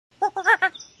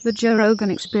The Joe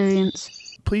Rogan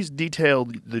Experience. Please detail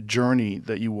the journey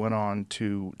that you went on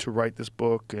to write this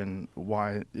book and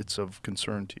why it's of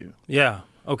concern to you. Yeah.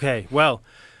 Okay. Well,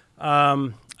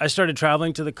 I started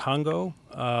traveling to the Congo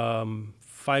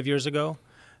 5 years ago.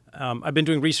 I've been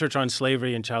doing research on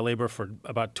slavery and child labor for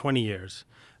about 20 years,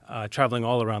 traveling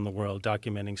all around the world,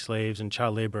 documenting slaves and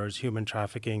child laborers, human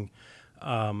trafficking.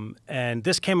 And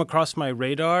this came across my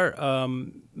radar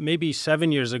maybe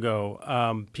 7 years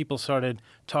ago. People started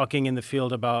talking in the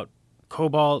field about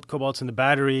cobalt. Cobalt's in the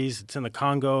batteries. It's in the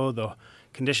Congo. The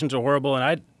conditions are horrible. And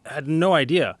I had no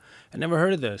idea. I'd never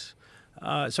heard of this.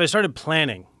 So I started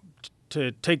planning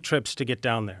to take trips to get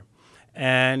down there.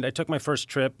 And I took my first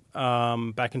trip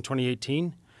back in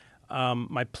 2018.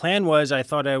 My plan was I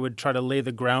thought I would try to lay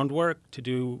the groundwork to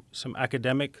do some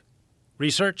academic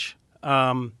research.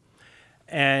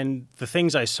 And the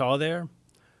things I saw there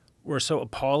were so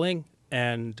appalling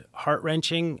and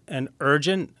heart-wrenching and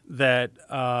urgent that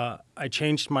I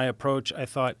changed my approach. I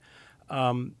thought,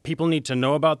 people need to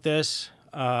know about this.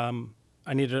 I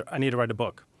need to write a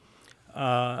book.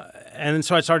 And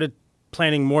so I started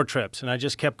planning more trips, and I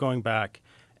just kept going back.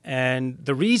 And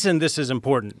the reason this is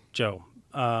important, Joe,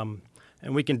 and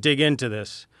we can dig into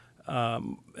this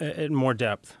in more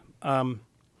depth,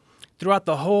 throughout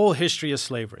the whole history of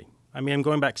slavery, I mean, I'm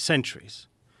going back centuries,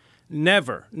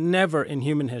 never in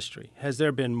human history has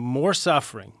there been more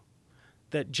suffering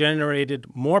that generated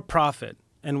more profit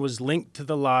and was linked to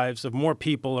the lives of more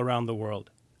people around the world,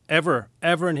 ever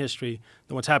in history,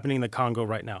 than what's happening in the Congo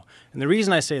right now. And the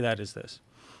reason I say that is this.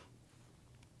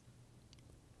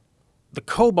 The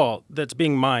cobalt that's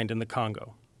being mined in the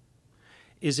Congo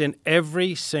is in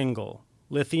every single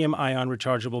lithium-ion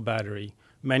rechargeable battery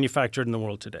manufactured in the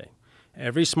world today.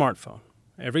 Every smartphone,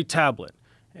 every tablet,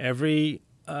 every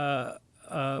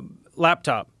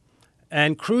laptop,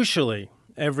 and crucially,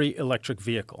 every electric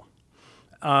vehicle.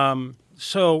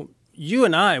 So you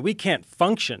and I, we can't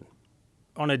function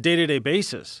on a day-to-day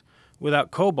basis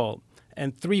without cobalt,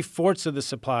 and 3/4 of the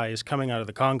supply is coming out of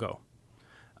the Congo.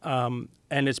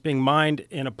 And it's being mined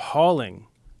in appalling,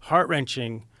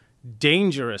 heart-wrenching,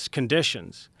 dangerous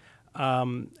conditions.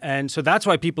 And so that's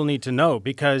why people need to know,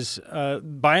 because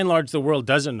by and large, the world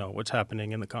doesn't know what's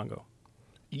happening in the Congo.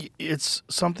 It's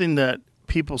something that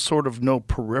people sort of know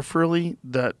peripherally,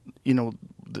 that, you know,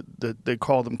 that they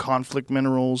call them conflict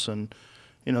minerals, and,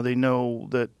 you know, they know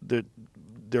that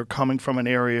they're coming from an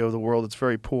area of the world that's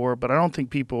very poor, but I don't think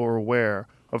people are aware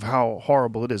of how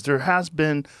horrible it is. There have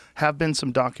been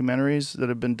some documentaries that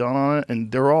have been done on it,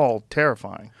 and they're all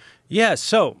terrifying. Yeah,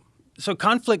 so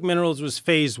conflict minerals was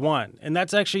phase one, and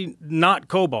that's actually not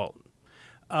cobalt.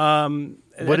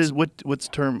 What does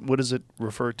it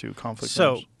refer to, conflict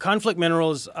minerals? So conflict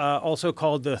minerals, also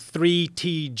called the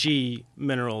 3TG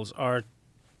minerals, are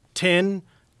tin,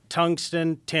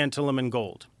 tungsten, tantalum, and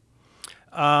gold.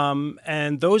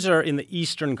 And those are in the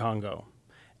eastern Congo.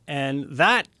 And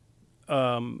that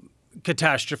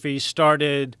catastrophe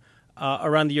started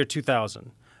around the year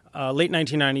 2000, late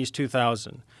 1990s,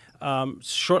 2000,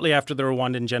 shortly after the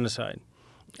Rwandan genocide.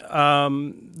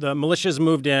 The militias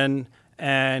moved in,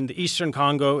 and the eastern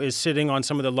Congo is sitting on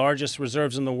some of the largest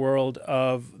reserves in the world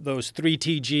of those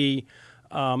 3TG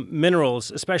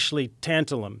minerals, especially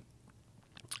tantalum.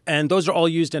 And those are all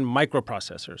used in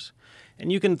microprocessors. And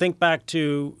you can think back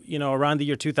to, you know, around the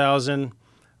year 2000,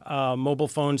 mobile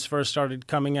phones first started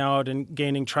coming out and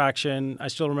gaining traction. I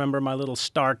still remember my little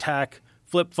StarTAC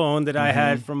flip phone that I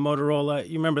had from Motorola.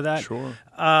 You remember that? Sure.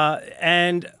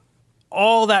 And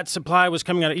all that supply was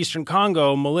coming out of eastern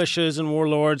Congo. Militias and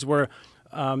warlords were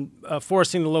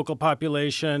forcing the local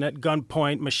population at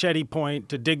gunpoint, machete point,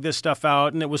 to dig this stuff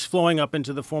out, and it was flowing up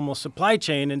into the formal supply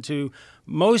chain, into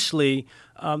mostly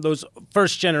those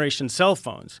first-generation cell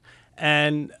phones.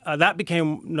 And that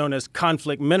became known as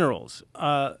conflict minerals.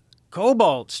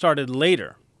 Cobalt started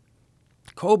later.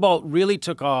 Cobalt really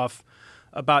took off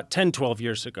about 10, 12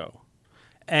 years ago.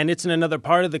 And it's in another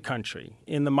part of the country,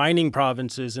 in the mining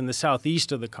provinces in the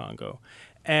southeast of the Congo.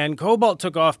 And cobalt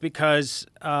took off because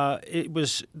it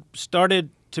was started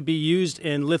to be used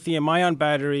in lithium-ion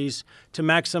batteries to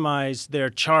maximize their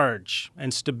charge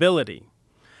and stability.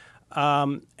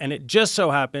 And it just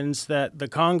so happens that the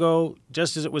Congo,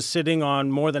 just as it was sitting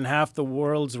on more than half the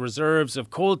world's reserves of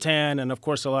coltan and, of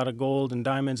course, a lot of gold and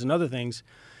diamonds and other things,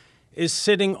 is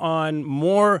sitting on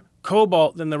more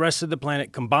cobalt than the rest of the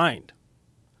planet combined.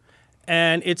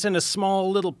 And it's in a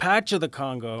small little patch of the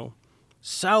Congo,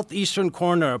 southeastern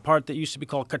corner, a part that used to be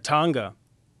called Katanga.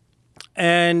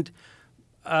 And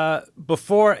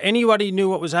before anybody knew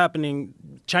what was happening,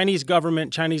 Chinese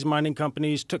government, Chinese mining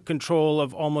companies took control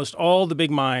of almost all the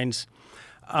big mines.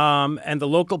 and the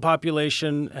local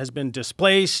population has been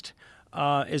displaced,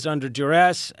 is under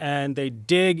duress, and they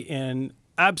dig in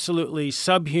absolutely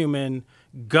subhuman,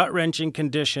 gut-wrenching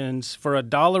conditions for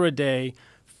 $1 a day,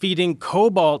 feeding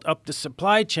cobalt up the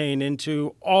supply chain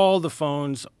into all the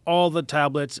phones, all the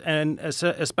tablets, and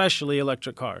especially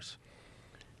electric cars.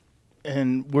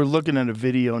 And we're looking at a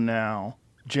video now.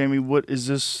 Jamie, what is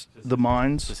this? The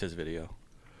mines? This is his video.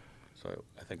 So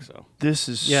I think so. This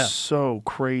is so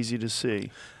crazy to see.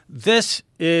 This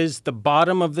is the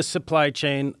bottom of the supply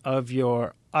chain of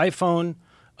your iPhone,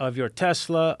 of your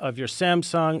Tesla, of your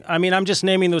Samsung. I mean, I'm just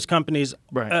naming those companies.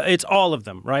 Right. It's all of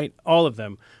them, right? All of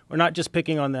them. We're not just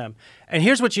picking on them. And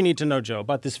here's what you need to know, Joe,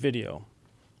 about this video.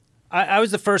 I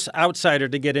was the first outsider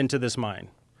to get into this mine.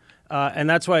 And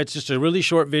that's why it's just a really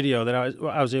short video that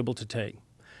I was able to take.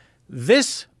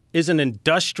 This is an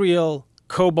industrial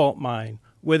cobalt mine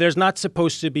where there's not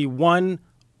supposed to be one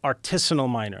artisanal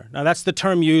miner. Now, that's the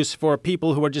term used for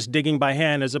people who are just digging by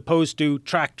hand as opposed to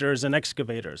tractors and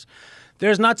excavators.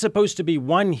 There's not supposed to be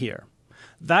one here.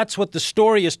 That's what the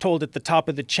story is told at the top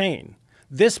of the chain.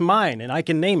 This mine, and I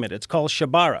can name it, it's called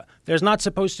Shabara. There's not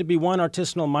supposed to be one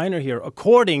artisanal miner here,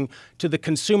 according to the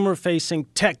consumer-facing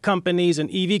tech companies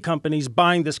and EV companies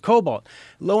buying this cobalt.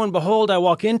 Lo and behold, I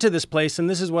walk into this place, and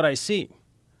this is what I see.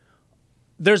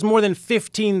 There's more than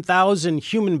 15,000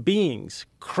 human beings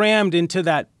crammed into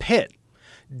that pit,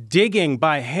 digging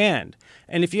by hand.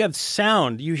 And if you have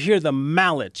sound, you hear the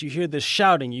mallets, you hear the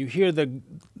shouting, you hear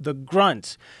the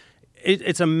grunts.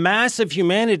 It's a massive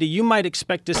humanity. You might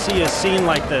expect to see a scene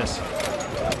like this.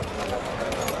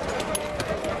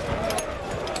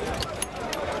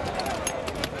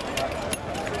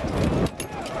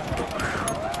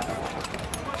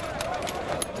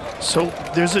 So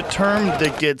there's a term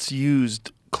that gets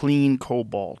used, clean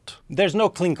cobalt. There's no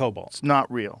clean cobalt. It's not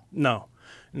real. No.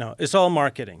 It's all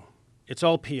marketing. It's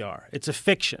all PR. It's a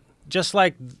fiction. Just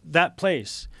like that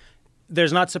place,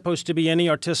 there's not supposed to be any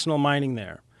artisanal mining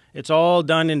there. It's all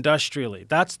done industrially.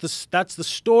 That's the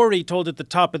story told at the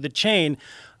top of the chain.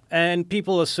 And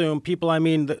people assume, I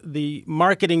mean the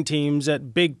marketing teams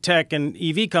at big tech and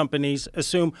EV companies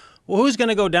assume, well, who's going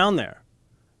to go down there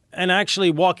and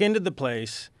actually walk into the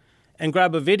place and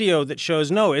grab a video that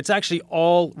shows, no, it's actually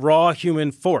all raw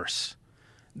human force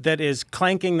that is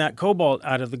clanking that cobalt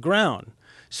out of the ground.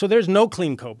 So there's no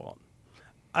clean cobalt.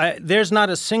 There's not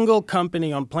a single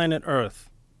company on planet Earth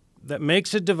that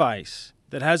makes a device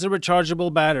that has a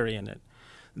rechargeable battery in it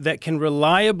that can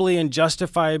reliably and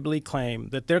justifiably claim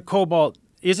that their cobalt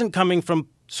isn't coming from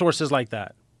sources like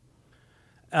that.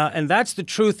 And that's the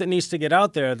truth that needs to get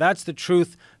out there. That's the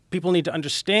truth people need to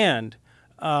understand.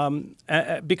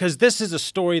 Because this is a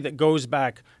story that goes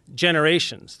back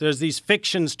generations. There's these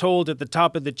fictions told at the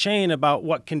top of the chain about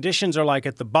what conditions are like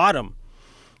at the bottom.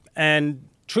 And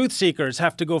truth seekers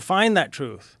have to go find that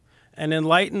truth and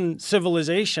enlighten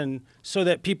civilization so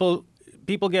that people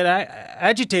get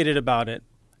agitated about it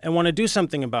and want to do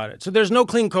something about it. So there's no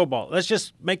clean cobalt. Let's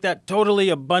just make that totally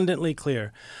abundantly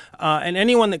clear. And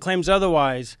anyone that claims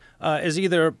otherwise is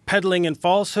either peddling in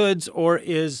falsehoods or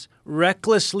is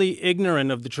recklessly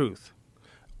ignorant of the truth.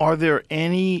 Are there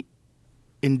any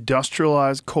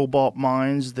industrialized cobalt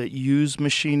mines that use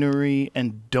machinery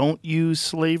and don't use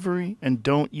slavery and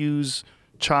don't use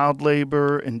child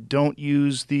labor and don't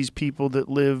use these people that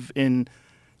live in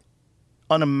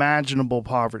unimaginable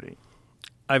poverty?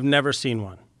 I've never seen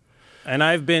one. And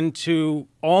I've been to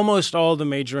almost all the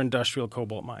major industrial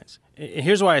cobalt mines.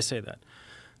 Here's why I say that.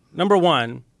 Number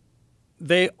one,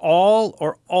 they all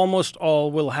or almost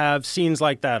all will have scenes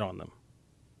like that on them.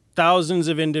 Thousands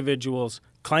of individuals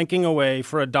clanking away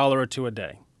for $1 or $2 a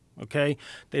day, okay?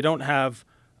 They don't have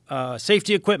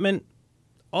safety equipment,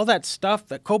 all that stuff.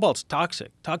 That cobalt's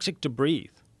toxic to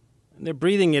breathe. And they're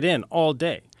breathing it in all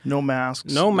day. No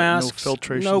masks. No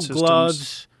filtration systems.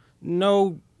 Gloves,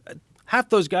 half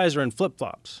those guys are in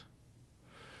flip-flops,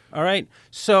 all right?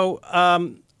 So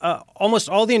almost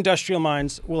all the industrial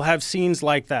mines will have scenes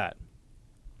like that.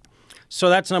 So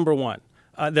that's number one.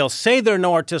 They'll say there are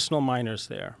no artisanal miners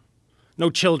there, no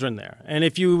children there. And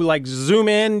if you zoom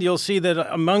in, you'll see that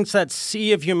amongst that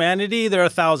sea of humanity, there are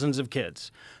thousands of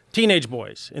kids, teenage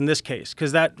boys in this case,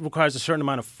 because that requires a certain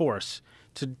amount of force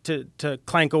to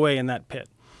clank away in that pit.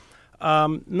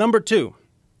 Number two,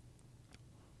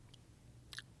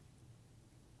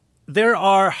 there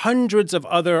are hundreds of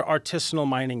other artisanal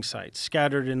mining sites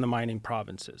scattered in the mining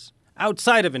provinces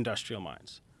outside of industrial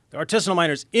mines. There are artisanal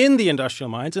miners in the industrial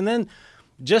mines, and then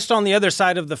just on the other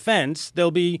side of the fence, there'll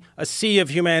be a sea of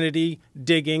humanity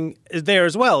digging there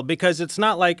as well, because it's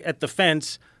not like at the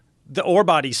fence the ore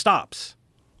body stops.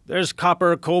 There's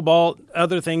copper, cobalt,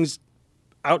 other things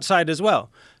outside as well.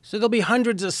 So there'll be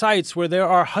hundreds of sites where there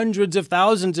are hundreds of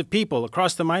thousands of people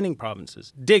across the mining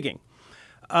provinces digging.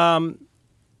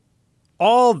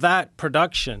 All that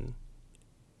production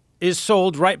is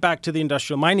sold right back to the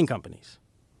industrial mining companies.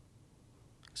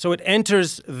 So it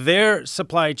enters their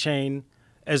supply chain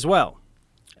as well.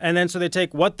 And then so they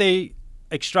take what they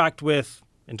extract with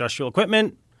industrial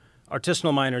equipment,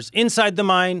 artisanal miners inside the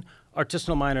mine,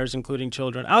 artisanal miners, including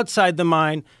children, outside the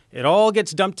mine. It all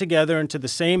gets dumped together into the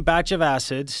same batch of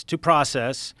acids to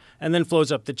process and then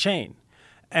flows up the chain.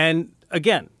 And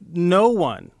again, no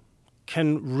one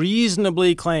can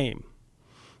reasonably claim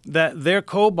that their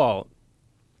cobalt,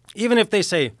 even if they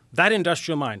say that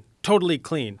industrial mine, totally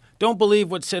clean, don't believe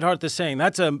what Siddharth is saying,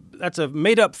 that's a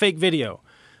made-up fake video.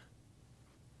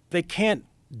 They can't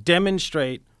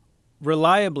demonstrate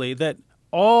reliably that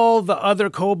all the other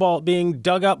cobalt being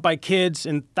dug up by kids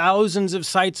in thousands of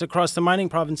sites across the mining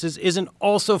provinces isn't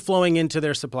also flowing into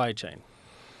their supply chain.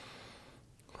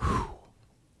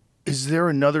 Is there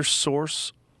another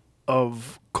source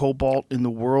of cobalt in the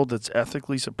world that's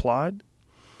ethically supplied?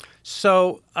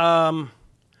 So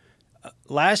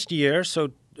last year,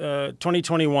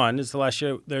 2021 is the last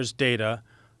year there's data,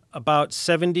 about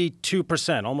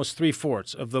 72%, almost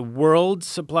 3/4 of the world's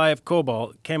supply of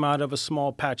cobalt came out of a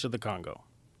small patch of the Congo.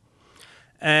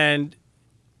 And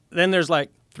then there's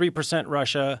like 3%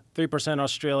 Russia, 3%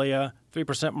 Australia,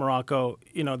 3% Morocco.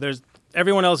 You know, there's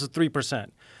everyone else is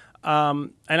 3%.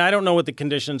 And I don't know what the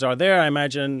conditions are there. I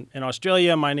imagine in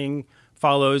Australia, mining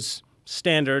follows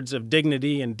standards of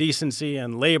dignity and decency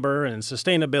and labor and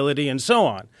sustainability and so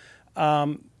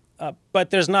on. But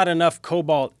there's not enough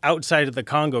cobalt outside of the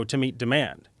Congo to meet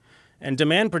demand. And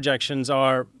demand projections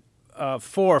are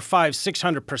 400, 500,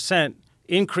 600%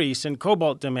 increase in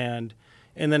cobalt demand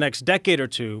in the next decade or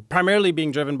two, primarily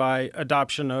being driven by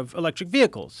adoption of electric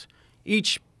vehicles.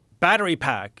 Each battery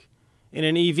pack in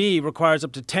an EV requires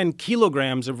up to 10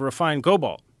 kilograms of refined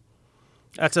cobalt.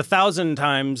 That's 1,000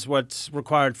 times what's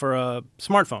required for a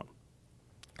smartphone.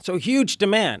 So huge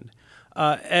demand.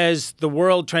 As the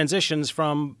world transitions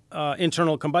from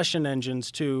internal combustion engines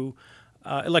to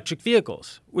electric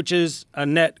vehicles, which is a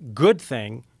net good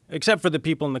thing, except for the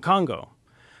people in the Congo.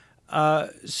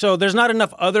 So there's not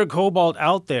enough other cobalt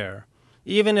out there.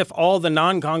 Even if all the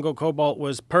non-Congo cobalt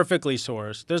was perfectly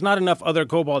sourced, there's not enough other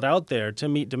cobalt out there to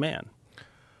meet demand.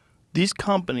 These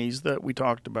companies that we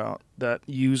talked about that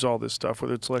use all this stuff,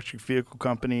 whether it's electric vehicle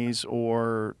companies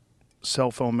or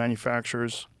cell phone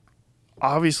manufacturers,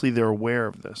 obviously they're aware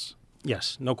of this.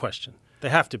 Yes, no question. They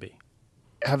have to be.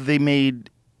 Have they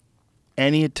made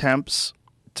any attempts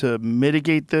to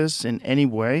mitigate this in any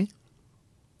way?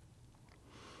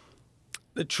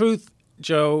 The truth,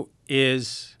 Joe,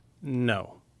 is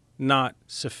no, not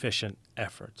sufficient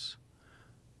efforts.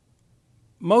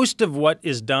 Most of what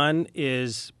is done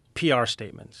is PR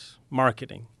statements,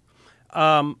 marketing.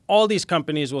 All these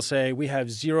companies will say we have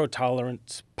zero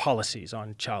tolerance policies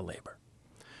on child labor.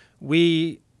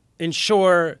 We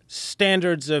ensure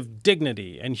standards of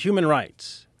dignity and human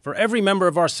rights for every member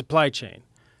of our supply chain,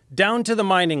 down to the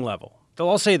mining level. They'll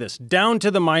all say this, down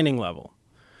to the mining level.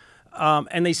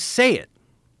 And they say it.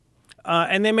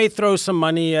 And they may throw some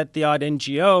money at the odd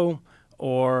NGO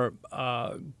or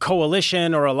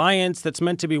coalition or alliance that's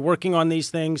meant to be working on these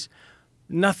things.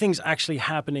 Nothing's actually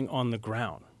happening on the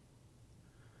ground.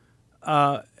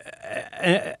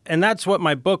 And that's what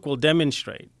my book will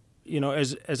demonstrate. You know,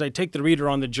 as I take the reader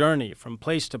on the journey from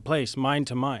place to place, mine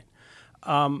to mine,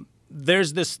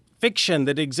 there's this fiction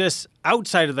that exists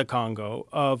outside of the Congo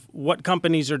of what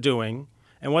companies are doing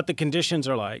and what the conditions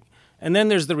are like. And then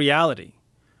there's the reality.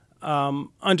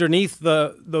 Underneath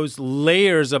those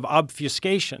layers of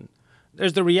obfuscation,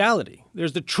 there's the reality.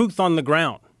 There's the truth on the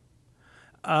ground.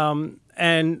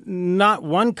 And not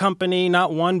one company,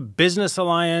 not one business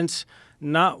alliance,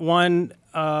 not one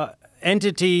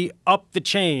entity up the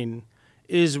chain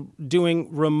is doing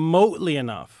remotely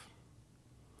enough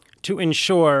to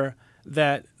ensure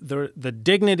that the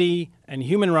dignity and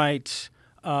human rights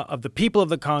of the people of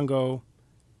the Congo,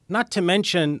 not to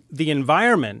mention the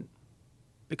environment,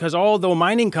 because although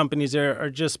mining companies are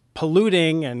just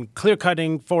polluting and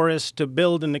clear-cutting forests to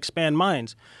build and expand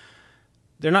mines,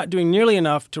 they're not doing nearly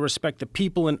enough to respect the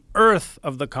people and earth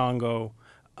of the Congo,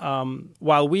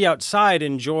 while we outside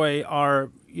enjoy our,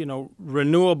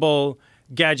 renewable,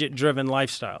 gadget-driven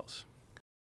lifestyles.